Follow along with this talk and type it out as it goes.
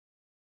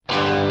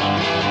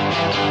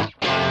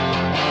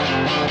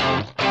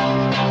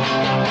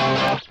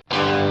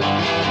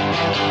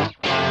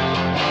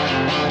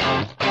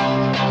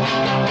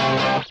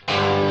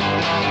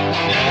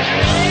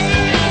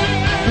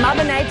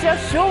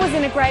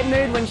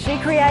great mood when she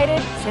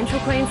created Central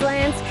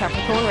Queensland's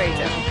Capricorn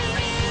region.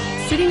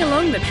 Sitting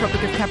along the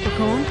Tropic of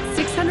Capricorn,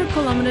 600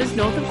 kilometres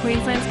north of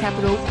Queensland's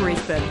capital,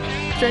 Brisbane,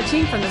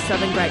 stretching from the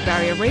southern Great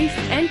Barrier Reef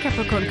and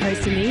Capricorn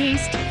Coast in the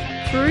east,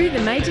 through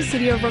the major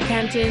city of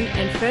Rockhampton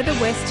and further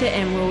west to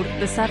Emerald,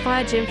 the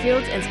Sapphire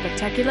Gemfields and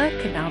spectacular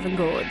Carnarvon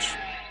Gorge.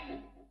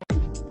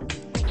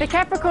 The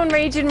Capricorn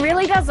region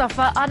really does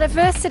offer a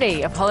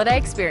diversity of holiday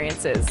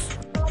experiences.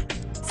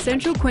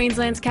 Central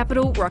Queensland's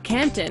capital,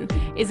 Rockhampton,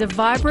 is a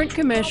vibrant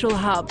commercial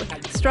hub,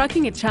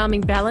 striking a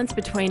charming balance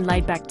between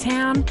laid-back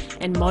town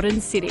and modern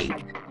city.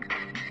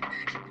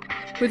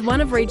 With one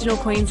of regional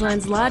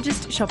Queensland's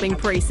largest shopping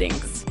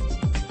precincts.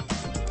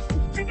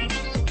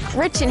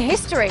 Rich in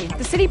history,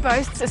 the city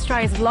boasts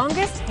Australia's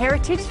longest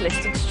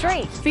heritage-listed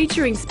street,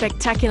 featuring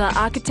spectacular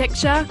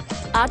architecture,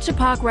 Archer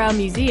Park Rail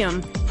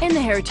Museum and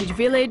the Heritage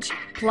Village,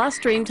 plus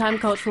Dreamtime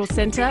Cultural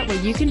Centre,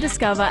 where you can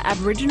discover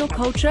Aboriginal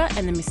culture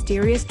and the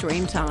mysterious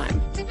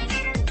Dreamtime.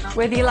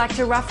 Whether you like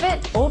to rough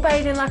it or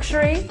bathe in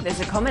luxury, there's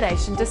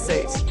accommodation to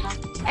suit.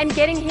 And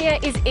getting here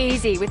is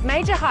easy with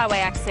major highway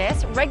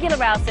access, regular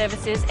rail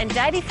services and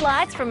daily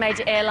flights from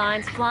major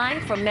airlines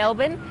flying from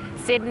Melbourne,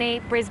 Sydney,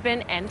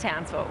 Brisbane and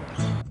Townsville.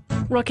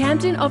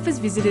 Rockhampton offers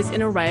visitors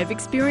an array of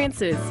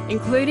experiences,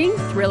 including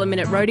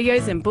thrill-a-minute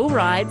rodeos and bull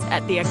rides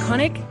at the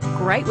iconic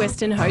Great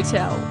Western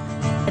Hotel,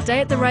 a day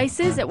at the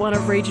races at one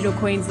of regional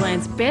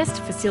Queensland's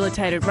best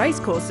facilitated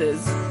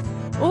racecourses,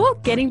 or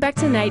getting back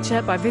to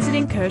nature by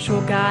visiting Kershaw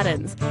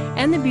Gardens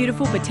and the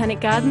beautiful Botanic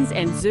Gardens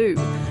and Zoo,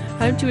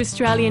 home to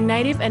Australian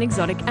native and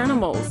exotic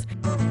animals,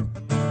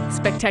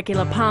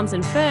 spectacular palms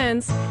and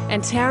ferns,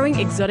 and towering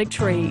exotic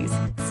trees,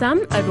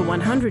 some over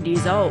 100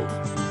 years old.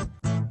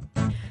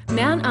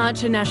 Mount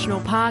Archer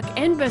National Park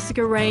and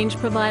Berserker Range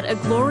provide a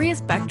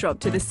glorious backdrop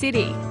to the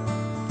city.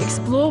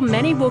 Explore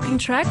many walking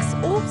tracks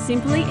or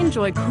simply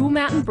enjoy cool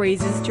mountain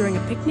breezes during a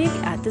picnic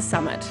at the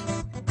summit.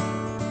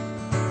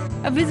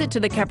 A visit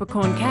to the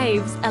Capricorn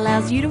Caves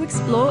allows you to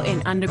explore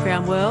an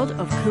underground world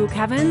of cool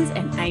caverns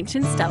and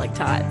ancient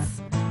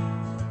stalactites.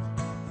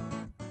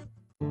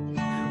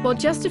 While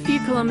just a few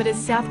kilometres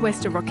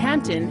southwest of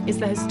Rockhampton is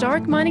the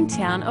historic mining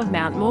town of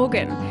Mount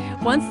Morgan,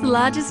 once the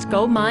largest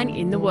gold mine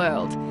in the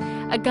world.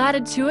 A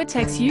guided tour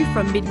takes you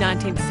from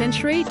mid-19th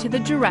century to the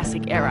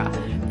Jurassic era,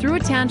 through a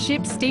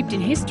township steeped in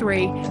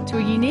history to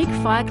a unique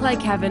fireclay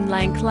cavern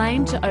laying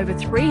claim to over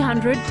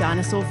 300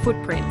 dinosaur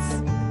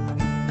footprints.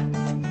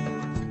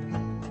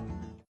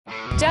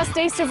 Just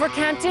east of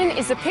Rockhampton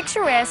is the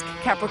picturesque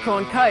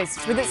Capricorn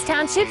Coast. With its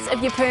townships of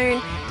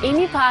Yeppoon,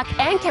 Emu Park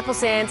and Keppel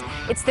Sands,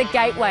 it's the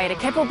gateway to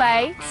Keppel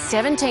Bay,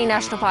 17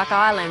 National Park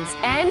Islands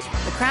and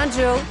the crown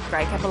jewel,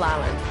 Great Keppel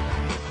Island.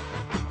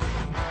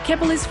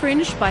 Keppel is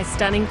fringed by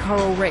stunning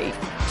coral reef,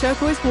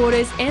 turquoise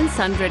waters and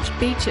sun-drenched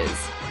beaches,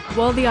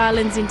 while the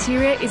island's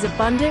interior is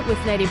abundant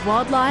with native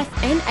wildlife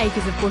and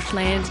acres of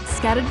bushland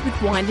scattered with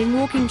winding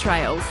walking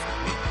trails.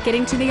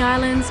 Getting to the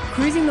islands,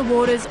 cruising the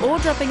waters or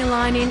dropping a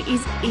line in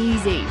is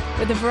easy,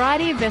 with a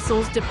variety of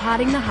vessels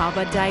departing the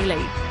harbour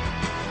daily.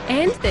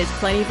 And there's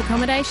plenty of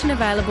accommodation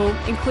available,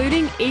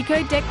 including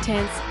eco-deck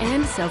tents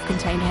and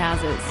self-contained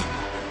houses.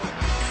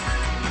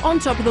 On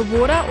top of the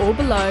water or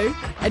below,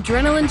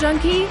 adrenaline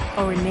junkie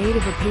or in need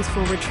of a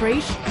peaceful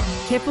retreat,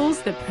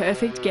 Keppel's the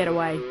perfect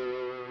getaway.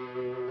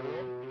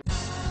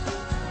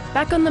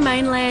 Back on the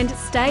mainland,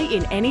 stay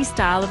in any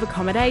style of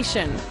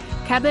accommodation: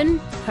 cabin,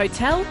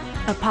 hotel,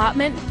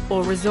 apartment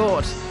or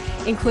resort,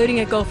 including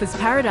a golfer's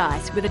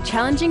paradise with a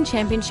challenging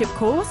championship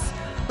course,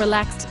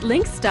 relaxed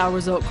links-style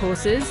resort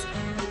courses,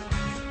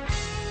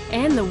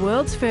 and the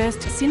world's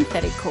first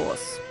synthetic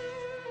course.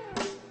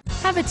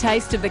 Have a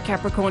taste of the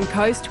Capricorn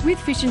Coast with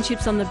fish and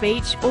chips on the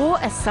beach or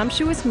a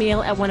sumptuous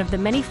meal at one of the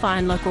many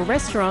fine local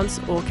restaurants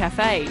or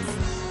cafes.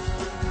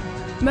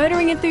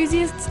 Motoring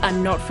enthusiasts are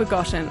not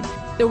forgotten.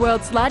 The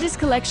world's largest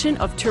collection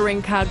of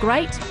touring car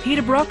great,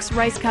 Peter Brock's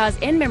race cars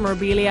and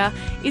memorabilia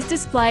is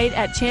displayed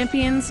at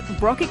Champions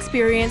Brock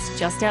Experience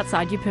just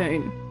outside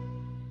Yeppoon.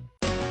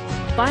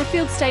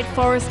 Byfield State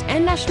Forest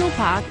and National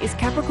Park is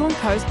Capricorn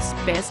Coast's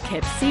best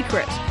kept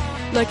secret.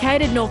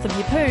 Located north of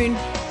Yeppoon,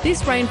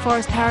 this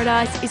rainforest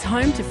paradise is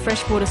home to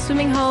freshwater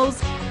swimming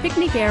holes,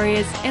 picnic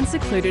areas and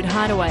secluded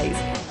hideaways,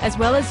 as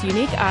well as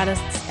unique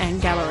artists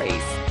and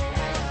galleries.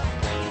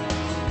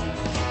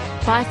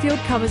 Byfield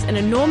covers an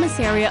enormous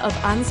area of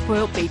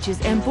unspoilt beaches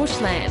and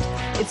bushland.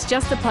 It's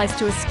just the place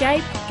to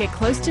escape, get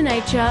close to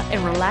nature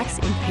and relax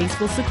in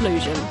peaceful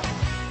seclusion.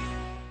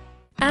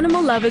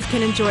 Animal lovers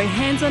can enjoy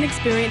hands-on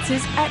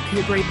experiences at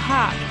Coogary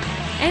Park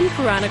and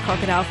Piranha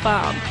Crocodile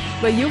Farm,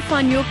 where you'll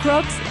find your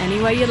crocs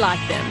any way you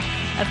like them,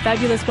 a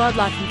fabulous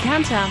wildlife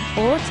encounter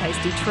or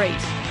tasty treat.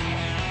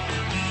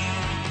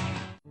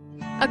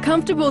 A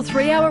comfortable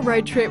 3-hour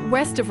road trip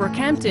west of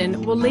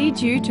Rockhampton will lead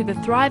you to the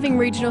thriving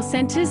regional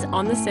centres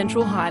on the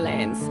Central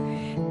Highlands.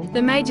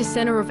 The major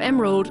centre of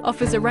Emerald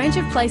offers a range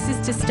of places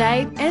to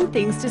stay and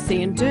things to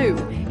see and do,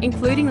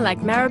 including Lake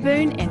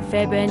Marraboon and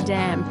Fairburn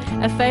Dam,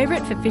 a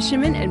favourite for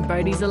fishermen and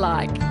boaties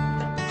alike.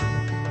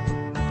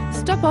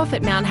 Stop off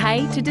at Mount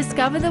Hay to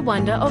discover the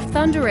wonder of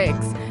thunder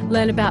eggs,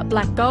 learn about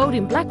black gold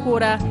in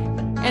Blackwater,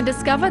 and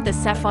discover the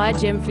Sapphire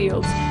Gem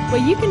Fields,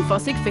 where you can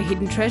fossick for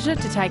hidden treasure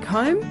to take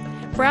home,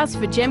 browse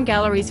for gem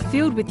galleries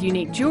filled with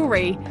unique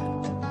jewellery,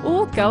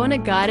 or go on a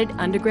guided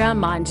underground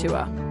mine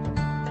tour.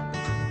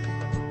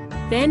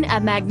 Then a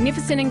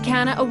magnificent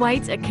encounter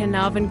awaits at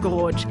Carnarvon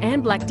Gorge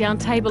and Blackdown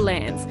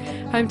Tablelands,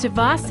 home to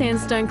vast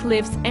sandstone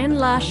cliffs and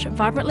lush,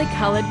 vibrantly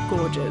coloured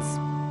gorges.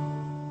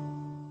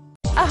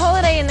 A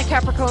holiday in the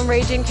Capricorn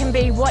region can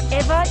be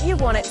whatever you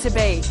want it to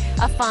be.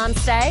 A farm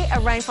stay, a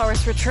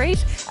rainforest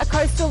retreat, a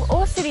coastal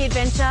or city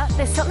adventure,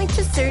 there's something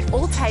to suit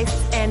all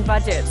tastes and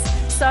budgets.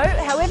 So,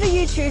 however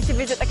you choose to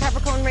visit the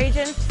Capricorn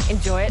region,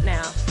 enjoy it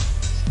now.